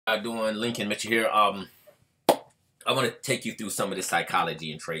Doing Lincoln Mitchell here. I want to take you through some of the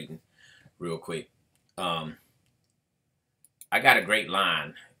psychology in trading real quick. Um, I got a great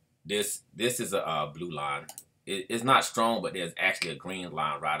line. This is a blue line. It's not strong, but there's actually a green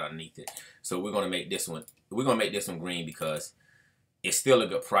line right underneath it. So we're gonna make this one. We're gonna make this one green because it's still a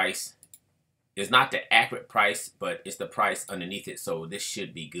good price. It's not the accurate price, but it's the price underneath it. So this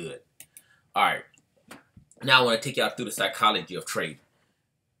should be good. All right. Now I want to take y'all through the psychology of trading.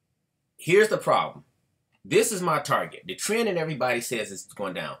 Here's the problem. This is my target. The trend and everybody says it's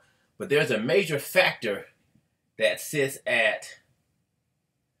going down. But there's a major factor that sits at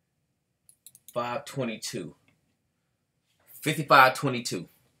 522. 55.22.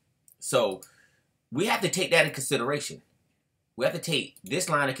 So we have to take that in consideration. We have to take this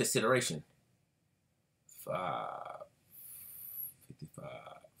line in consideration. 555.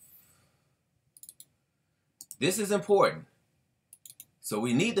 This is important. So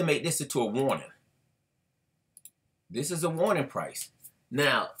we need to make this into a warning. This is a warning price.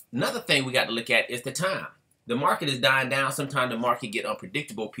 Now, another thing we got to look at is the time. The market is dying down. Sometimes the market get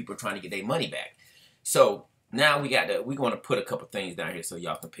unpredictable. People are trying to get their money back. So now we're going to put a couple things down here so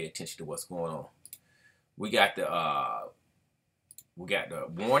y'all can pay attention to what's going on. We got the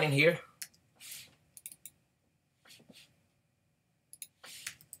warning here.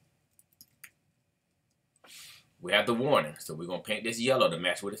 We have the warning. So we're going to paint this yellow to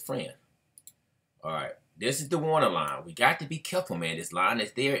match with its friend. All right. This is the warning line. We got to be careful, man. This line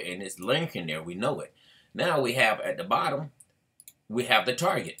is there and it's linking there. We know it. Now we have at the bottom, we have the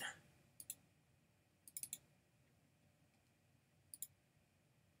target.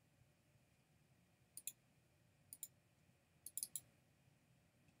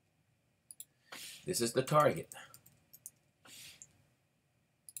 This is the target.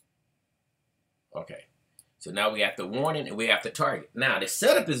 Okay. So now we have the warning and we have the target. Now the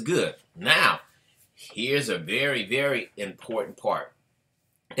setup is good. Now, here's a very, very important part.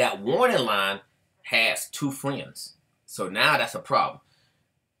 That warning line has two friends. So now that's a problem.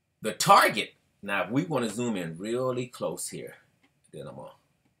 The target, now if we want to zoom in really close here, then I'm on.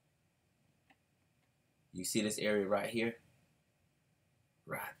 You see this area right here?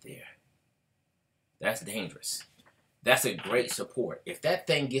 Right there. That's dangerous. That's a great support. If that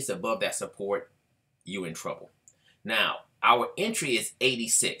thing gets above that support, you're in trouble. Now, our entry is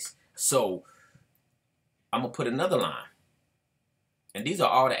 86. So I'm going to put another line. And these are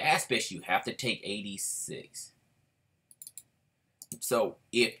all the aspects you have to take 86. So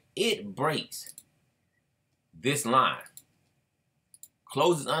if it breaks this line,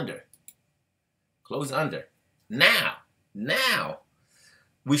 closes under. Now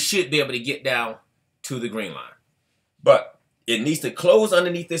we should be able to get down to the green line. But it needs to close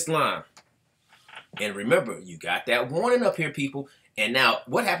underneath this line. And remember, you got that warning up here, people. And now,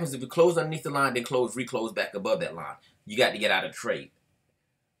 what happens if you close underneath the line, then reclose back above that line? You got to get out of trade.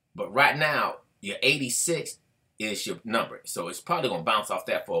 But right now, your 86 is your number. So it's probably going to bounce off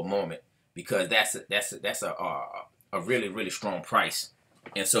that for a moment because that's a really, really strong price.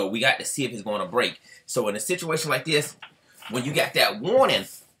 And so we got to see if it's going to break. So in a situation like this, when you got that warning,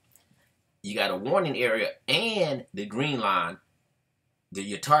 you got a warning area and the green line,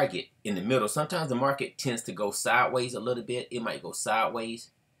 your target in the middle. Sometimes the market tends to go sideways a little bit. It might go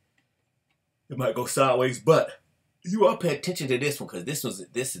sideways. But you all pay attention to this one because this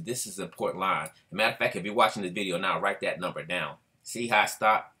is an important line. As a matter of fact, if you're watching this video now, write that number down. See how I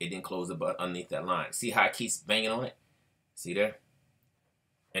stopped? It didn't close underneath that line. See how it keeps banging on it? See there?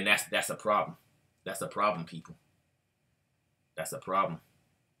 And that's a problem. That's a problem, people. That's a problem.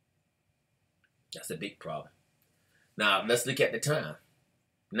 That's a big problem. Now, let's look at the time.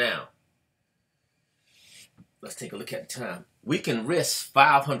 Now, let's take a look at the time. We can risk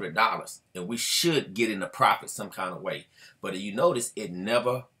 $500 and we should get in a profit some kind of way. But you notice it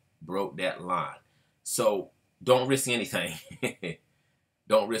never broke that line. So don't risk anything.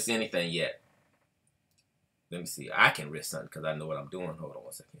 Don't risk anything yet. Let me see. I can risk something because I know what I'm doing. Hold on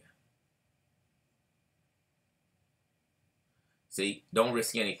one second. See, don't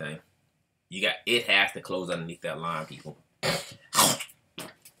risk anything. It has to close underneath that line, people.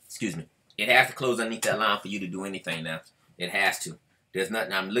 Excuse me. It has to close underneath that line for you to do anything now. It has to. There's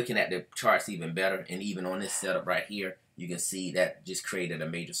nothing. I'm looking at the charts even better. And even on this setup right here, you can see that just created a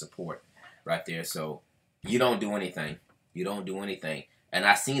major support right there. So you don't do anything. You don't do anything. And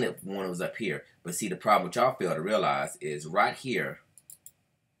I seen it when it was up here. But see, the problem which y'all fail to realize is right here.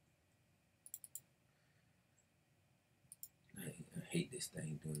 I hate this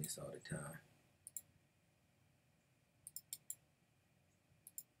thing doing this all the time.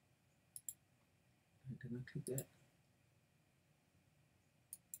 Did I click that?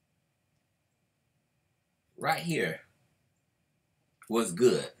 right here was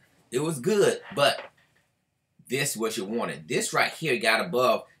good. It was good, but this was you wanted. This right here got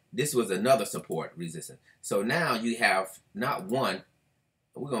above. This was another support resistance. So now you have not one.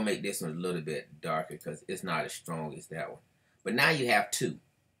 We're going to make this one a little bit darker because it's not as strong as that one. But now you have two.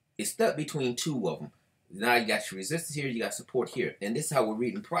 It's stuck between two of them. Now you got your resistance here, you got support here. And this is how we're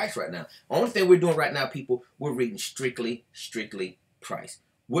reading price right now. Only thing we're doing right now, people, we're reading strictly price.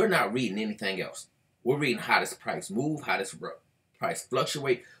 We're not reading anything else. We're reading how this price move, how this price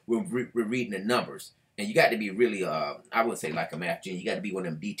fluctuate. We're reading the numbers. And you got to be really, I wouldn't say like a math genius. You got to be one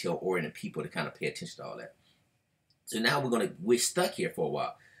of them detail-oriented people to kind of pay attention to all that. So now we're stuck here for a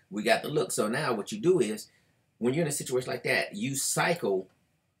while. We got the look. So now what you do is, when you're in a situation like that, you cycle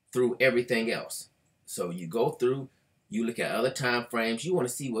through everything else. So you go through, you look at other time frames. You want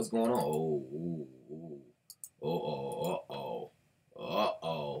to see what's going on. Uh-oh.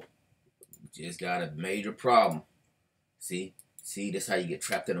 Just got a major problem. See, this is how you get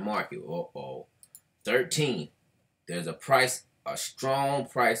trapped in the market. 13. There's a strong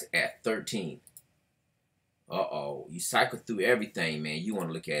price at 13. You cycle through everything, man. You want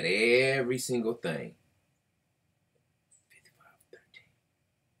to look at every single thing. 55.13.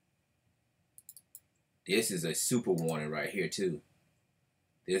 This is a super warning right here, too.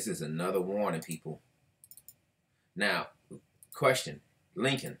 This is another warning, people. Now, question.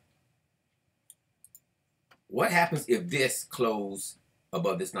 Lincoln. What happens if this closed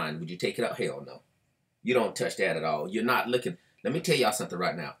above this line? Would you take it out? Hell no. You don't touch that at all. You're not looking. Let me tell y'all something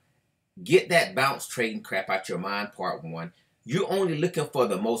right now. Get that bounce trading crap out your mind, part one. You're only looking for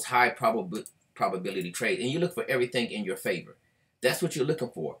the most high probability trade, and you look for everything in your favor. That's what you're looking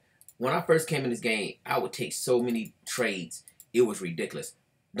for. When I first came in this game, I would take so many trades. It was ridiculous.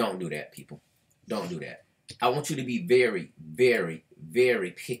 Don't do that, people. Don't do that. I want you to be very, very,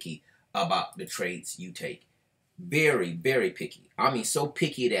 very picky about the trades you take. Very, very picky. I mean, so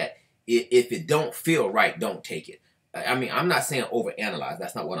picky that if it don't feel right, don't take it. I mean, I'm not saying overanalyze.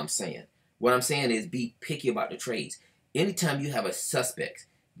 That's not what I'm saying. What I'm saying is be picky about the trades. Anytime you have a suspect,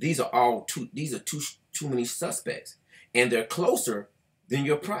 these are too many suspects, and they're closer than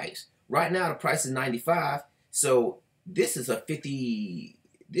your price. Right now, the price is 95, so this is a 50.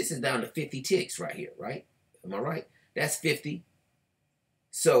 This is down to 50 ticks right here, right? Am I right? That's 50.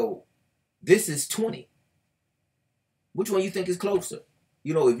 So this is 20. Which one you think is closer?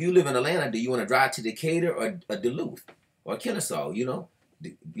 You know, if you live in Atlanta, do you want to drive to Decatur or Duluth or Kennesaw? You know,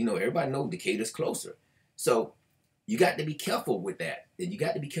 everybody knows Decatur's closer. So you got to be careful with that, and you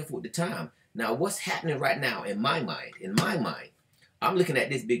got to be careful with the time. Now, what's happening right now in my mind? I'm looking at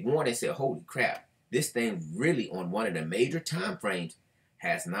this big warning and say, holy crap, this thing really on one of the major time frames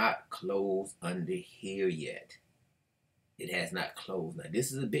has not closed under here yet. It has not closed. Now,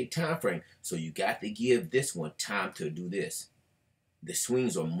 this is a big time frame, so you got to give this one time to do this. The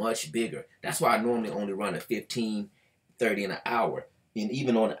swings are much bigger. That's why I normally only run a 15, 30 in an hour. And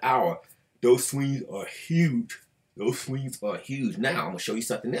even on an hour, those swings are huge. Those swings are huge. Now, I'm going to show you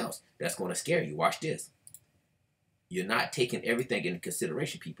something else that's going to scare you. Watch this. You're not taking everything into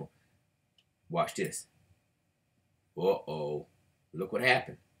consideration, people. Watch this. Uh-oh. Look what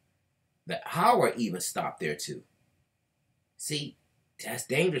happened. The hour even stopped there, too. See, that's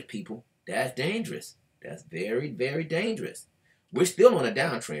dangerous, people. That's dangerous. That's very, very dangerous. We're still on a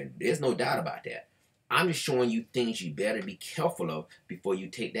downtrend. There's no doubt about that. I'm just showing you things you better be careful of before you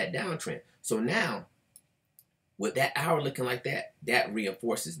take that downtrend. So now, with that hour looking like that, that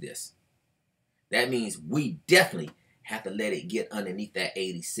reinforces this. That means we definitely have to let it get underneath that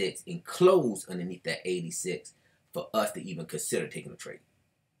 86 and close underneath that 86 for us to even consider taking a trade.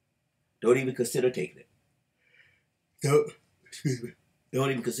 Don't even consider taking it. Don't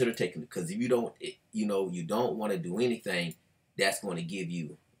even consider taking it, because if you don't, you don't want to do anything that's going to give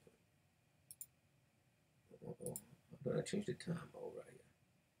you. How did I change the time? All right.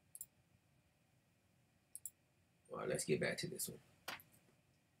 All right, let's get back to this one.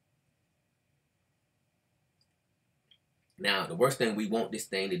 Now, the worst thing we want this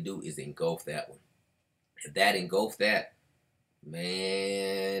thing to do is engulf that one. If that engulfs that,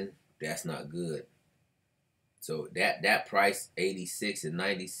 man, that's not good. So that price, 86 and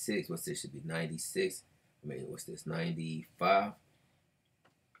 96, what's this? Should be 96. I mean, what's this? 95.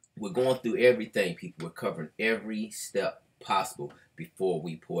 We're going through everything, people. We're covering every step possible before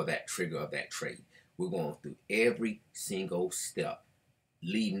we pull that trigger of that trade. We're going through every single step.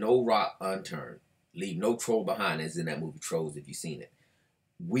 Leave no rock unturned. Leave no troll behind, as in that movie Trolls, if you've seen it.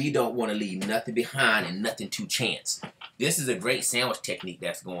 We don't want to leave nothing behind and nothing to chance. This is a great sandwich technique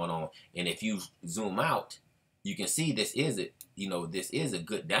that's going on. And if you zoom out, you can see this is a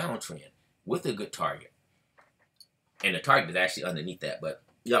good downtrend with a good target. And the target is actually underneath that, but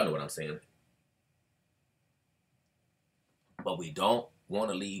y'all know what I'm saying. But we don't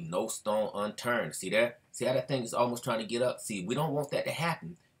want to leave no stone unturned. See that? See how that thing is almost trying to get up? See, we don't want that to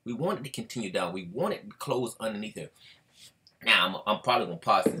happen. We want it to continue down. We want it to close underneath it. Now, I'm probably going to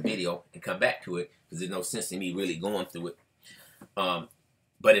pause this video and come back to it because there's no sense in me really going through it.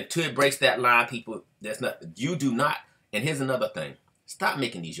 But until it breaks that line, people, there's nothing. You do not. And here's another thing. Stop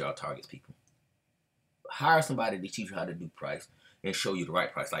making these y'all targets, people. Hire somebody to teach you how to do price and show you the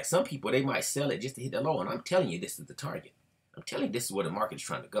right price. Like some people, they might sell it just to hit the low. And I'm telling you, this is the target. I'm telling you, this is where the market is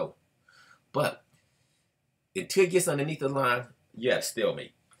trying to go. But until it gets underneath the line, you have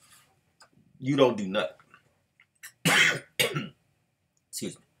stalemate. You don't do nothing.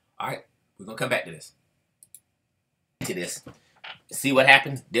 Excuse me. All right, we're going to come back to this. See what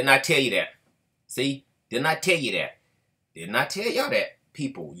happens? Didn't I tell you that? See? Didn't I tell you that? Didn't I tell y'all that?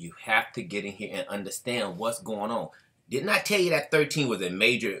 People, you have to get in here and understand what's going on. Didn't I tell you that 13 was a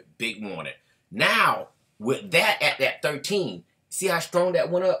major big warning? Now, with that at that 13, see how strong that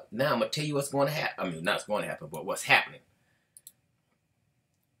went up? Now I'm going to tell you what's going to happen. I mean, not what's going to happen, but what's happening.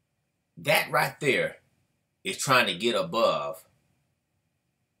 That right there is trying to get above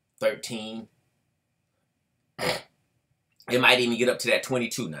 13. It might even get up to that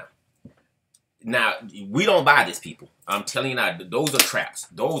 22 now. Now, we don't buy this, people. I'm telling you now, those are traps.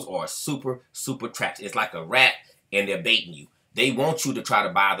 Those are super, super traps. It's like a rat, and they're baiting you. They want you to try to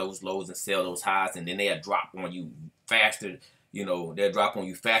buy those lows and sell those highs, and then they'll drop on you faster. You know, they'll drop on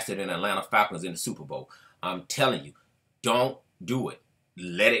you faster than Atlanta Falcons in the Super Bowl. I'm telling you, don't do it.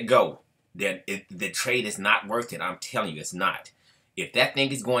 Let it go. The trade is not worth it. I'm telling you, it's not. If that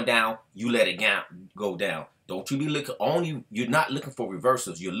thing is going down, you let it go down. Don't you be looking only, you're not looking for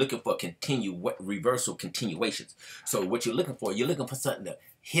reversals. You're looking for reversal continuations. So what you're looking for something to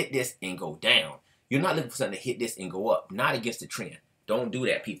hit this and go down. You're not looking for something to hit this and go up, not against the trend. Don't do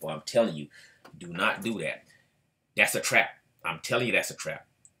that, people. I'm telling you, do not do that. That's a trap. I'm telling you, that's a trap.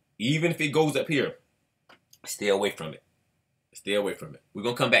 Even if it goes up here, stay away from it. Stay away from it. We're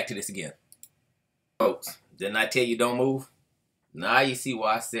going to come back to this again. Folks, didn't I tell you don't move? Now you see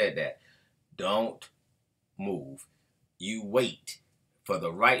why I said that. Don't move. You wait for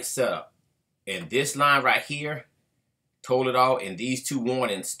the right setup. And this line right here told it all, and these two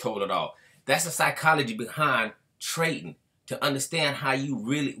warnings told it all. That's the psychology behind trading, to understand how you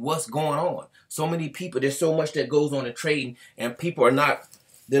really, what's going on. So many people, there's so much that goes on in trading, and people are not,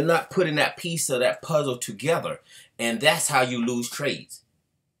 they're not putting that piece of that puzzle together. And that's how you lose trades.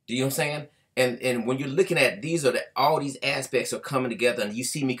 Do you know what I'm saying? And when you're looking at these, all these aspects are coming together, and you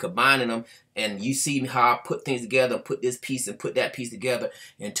see me combining them, and you see how I put things together, put this piece and put that piece together,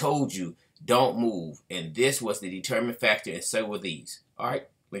 and told you, don't move. And this was the determining factor, and so were these. All right,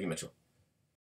 Lincoln Mitchell.